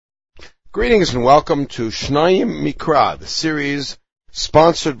Greetings and welcome to Shnayim Mikra, the series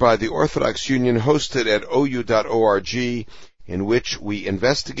sponsored by the Orthodox Union, hosted at ou.org, in which we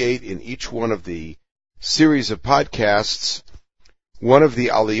investigate in each one of the series of podcasts one of the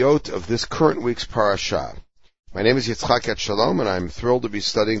aliyot of this current week's parasha. My name is Yitzchak Et Shalom, and I'm thrilled to be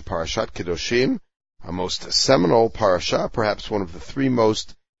studying Parashat Kedoshim, a most seminal parasha, perhaps one of the three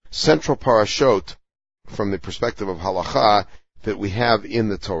most central parashot from the perspective of halacha that we have in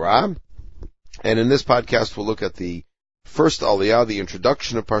the Torah. And in this podcast, we'll look at the first aliyah, the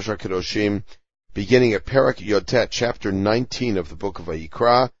introduction of Parashat Kedoshim, beginning at Perek Yotet, chapter 19 of the book of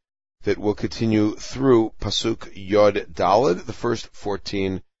Vayikra, that will continue through Pasuk Yod Daled, the first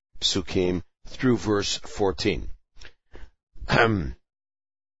 14 psukim, through verse 14. Vadaber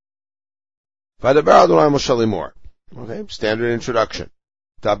Adonai Moshe Limor. Okay, standard introduction.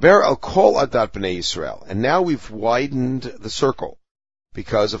 Daber al kol adat b'nei Yisrael. And now we've widened the circle,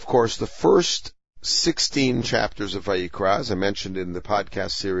 because, of course, the first 16 chapters of Vayikra, as I mentioned in the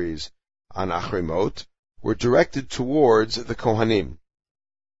podcast series on Achrimot, were directed towards the Kohanim.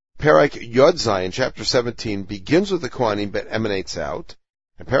 Perek Yod Zayin, chapter 17, begins with the Kohanim but emanates out,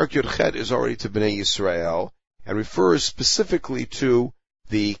 and Perek Yod Chet is already to Bnei Yisrael and refers specifically to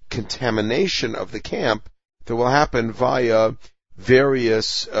the contamination of the camp that will happen via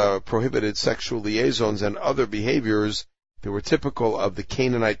various prohibited sexual liaisons and other behaviors that were typical of the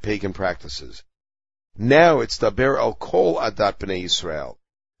Canaanite pagan practices. Now it's Daber al kol adat b'nei Yisrael.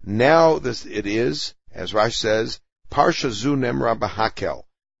 Now it is, as Rash says, Parsha zu nemra b'hakel.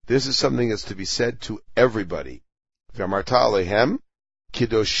 This is something that's to be said to everybody. V'amarta alehem,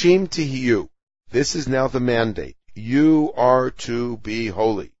 Kedoshim tihiyu. This is now the mandate. You are to be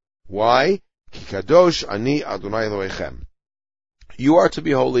holy. Why? Ki kadosh ani Adonai Elohechem. You are to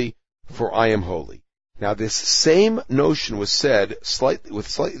be holy, for I am holy. Now, this same notion was said with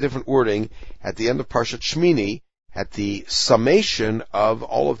slightly different wording at the end of Parshat Shmini, at the summation of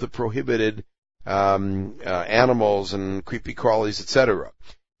all of the prohibited animals and creepy crawlies, etc.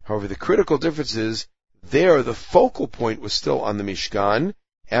 However, the critical difference is there the focal point was still on the Mishkan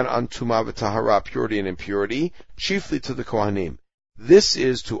and on Tumah v'Tahara, purity and impurity, chiefly to the Kohanim. This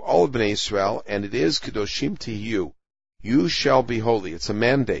is to all of Bnei Israel, and it is Kedoshim Tihiyu. You shall be holy. It's a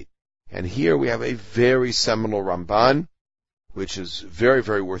mandate. And here we have a very seminal Ramban, which is very,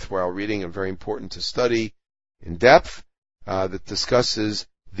 very worthwhile reading and very important to study in depth, that discusses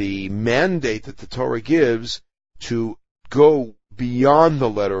the mandate that the Torah gives to go beyond the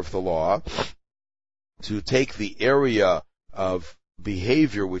letter of the law, to take the area of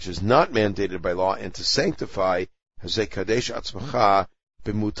behavior which is not mandated by law and to sanctify Hazeh Kadesh Atzmacha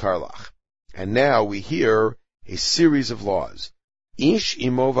B'mutar Lach. And now we hear a series of laws. Ish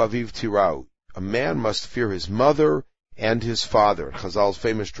imo v'aviv tirau. A man must fear his mother and his father. Chazal's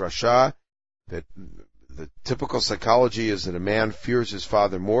famous drasha, that the typical psychology is that a man fears his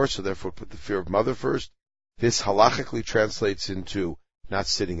father more, so therefore put the fear of mother first. This halachically translates into not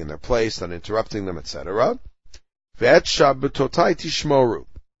sitting in their place, not interrupting them, etc. Ve'et shabbatotai tishmoru.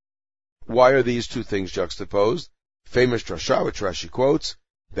 Why are these two things juxtaposed? Famous drasha, which Rashi quotes,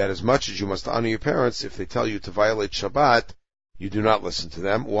 that as much as you must honor your parents, if they tell you to violate Shabbat, you do not listen to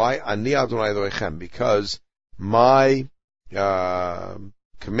them. Why? Ani Adonai Elohechem, because my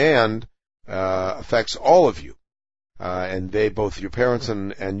command affects all of you, and they, both your parents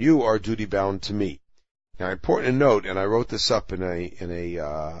and you, are duty bound to me. Now, important to note, and I wrote this up in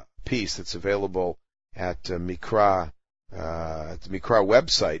a piece that's available at Mikra, at the Mikra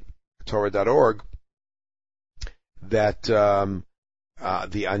website, Torah.org, that the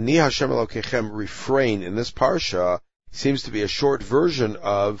Ani Hashem Elokechem refrain in this parsha seems to be a short version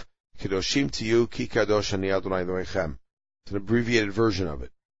of Kedoshim Tiyu Ki Kadosh Ani Adonai Elohechem. It's an abbreviated version of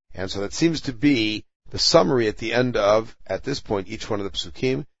it. And so that seems to be the summary at the end of, at this point, each one of the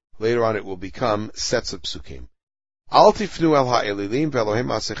psukim. Later on it will become sets of psukim. Al tifnu el ha'elilim ve'elohim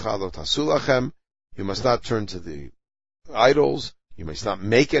ma'asecha lo tasu lachem. You must not turn to the idols. You must not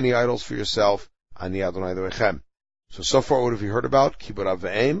make any idols for yourself. Ani Adonai Elohechem. So far, what have you heard about? Kibbur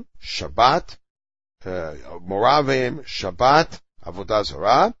Avim, Shabbat, Moravim, Shabbat, Avodah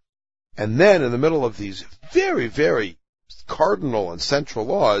Zarah, and then in the middle of these very, very cardinal and central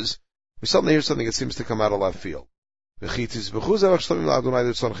laws, we suddenly hear something that seems to come out of left field. If you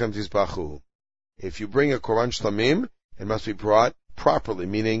bring a Korban Shlamim, it must be brought properly,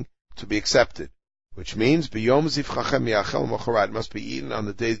 meaning to be accepted, which means it must be eaten on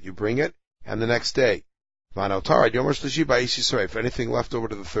the day that you bring it and the next day. If anything left over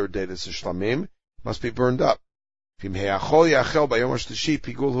to the third day that's a Shlamim, must be burned up. If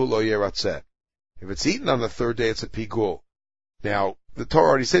it's eaten on the third day, it's a pigul. Now, the Torah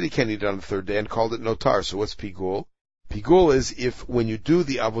already said he can't eat it on the third day and called it notar. So what's pigul? Pigul is if when you do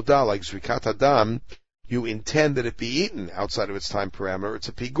the avodah like zrikat adam, you intend that it be eaten outside of its time parameter, it's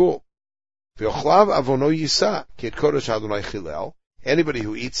a pigul. Anybody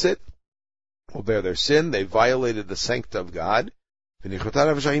who eats it will bear their sin. They violated the sanctity of God. They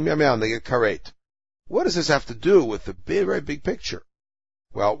get karet. What does this have to do with the very big picture?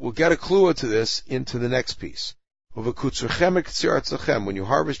 Well, we'll get a clue to this into the next piece. When you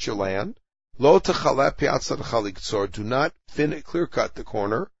harvest your land, do not clear cut the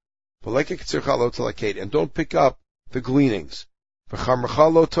corner, and don't pick up the gleanings.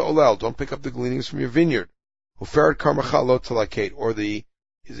 Don't pick up the gleanings from your vineyard. Or the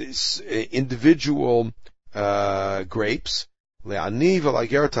individual grapes. And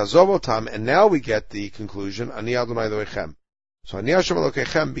now we get the conclusion, Ani Adonai Elohechem. So Ani Hashem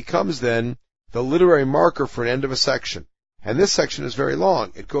Elohechem becomes then the literary marker for an end of a section. And this section is very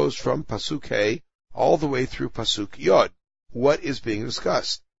long. It goes from Pasuk Hey all the way through Pasuk Yod. What is being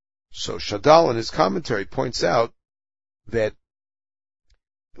discussed? So Shadal in his commentary points out that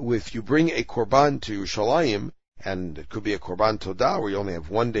if you bring a korban to Yerushalayim, and it could be a korban todah where you only have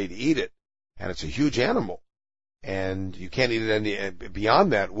one day to eat it, and it's a huge animal, and you can't eat it any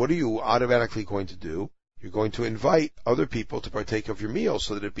beyond that, what are you automatically going to do? You're going to invite other people to partake of your meal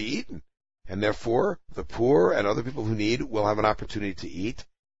so that it be eaten. And therefore, the poor and other people who need will have an opportunity to eat,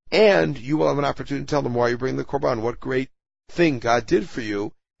 and you will have an opportunity to tell them why you bring the korban, what great thing God did for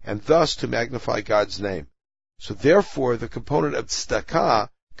you, and thus to magnify God's name. So therefore, the component of tzedakah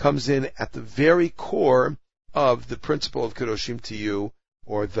comes in at the very core of the principle of Kedoshim to you,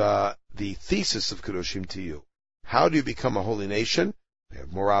 or the thesis of Kedoshim to you. How do you become a holy nation? We have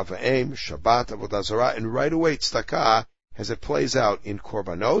Morav V'Aim, Shabbat, Avodah Zarah, and right away tzedakah as it plays out in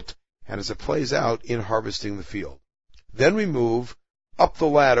korbanot, and as it plays out in harvesting the field. Then we move up the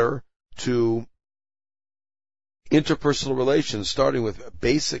ladder to interpersonal relations, starting with a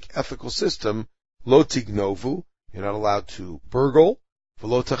basic ethical system, lo tignovu, you're not allowed to burgle,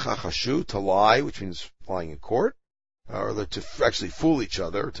 v'lo techachashu, to lie, which means lying in court, or to actually fool each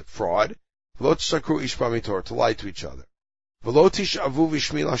other, to fraud, v'lo tshakru ish b'mitor, to lie to each other, v'lo tishavu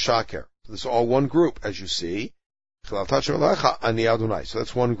v'shmi l'shaker. So this is all one group, as you see. So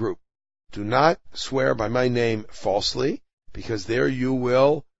that's one group. Do not swear by my name falsely, because there you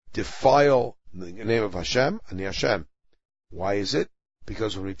will defile the name of Hashem, Ani Hashem. Why is it?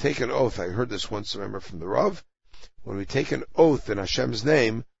 Because when we take an oath, I heard this once, remember, from the Rav, when we take an oath in Hashem's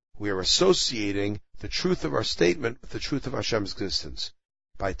name, we are associating the truth of our statement with the truth of Hashem's existence.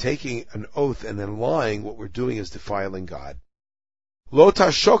 By taking an oath and then lying, what we're doing is defiling God. Lo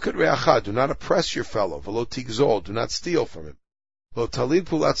tashoket re'acha, do not oppress your fellow. V'lo tigzol, do not steal from him. Lo talid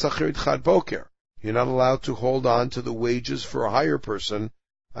pulat sachirit chad boker, you're not allowed to hold on to the wages for a higher person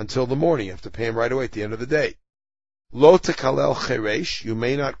until the morning. You have to pay him right away at the end of the day. Lo tekalel cheresh, you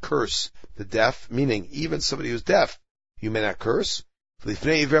may not curse the deaf, meaning even somebody who's deaf, you may not curse.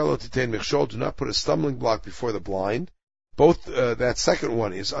 V'lifnei iver lo titein michshol, do not put a stumbling block before the blind. Both, that second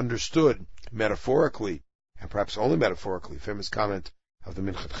one is understood metaphorically, and perhaps only metaphorically, famous comment of the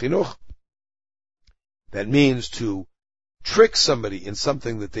Minchat Chinuch. That means to trick somebody in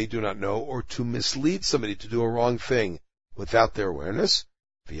something that they do not know, or to mislead somebody to do a wrong thing without their awareness.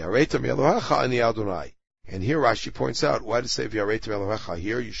 And here Rashi points out, why to say V'yaretem Elohecha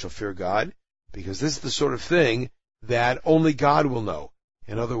here, you shall fear God? Because this is the sort of thing that only God will know.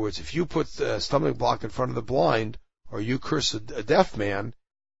 In other words, if you put a stumbling block in front of the blind, or you curse a deaf man,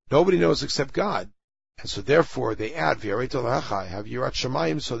 nobody knows except God. And so therefore they add V'yaretem Elohecha, have Yirat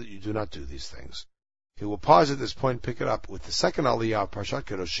Shamayim, so that you do not do these things. Okay, we'll pause at this point and pick it up with the second Aliyah of Parshat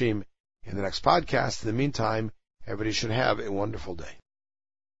Kedoshim in the next podcast. In the meantime, everybody should have a wonderful day.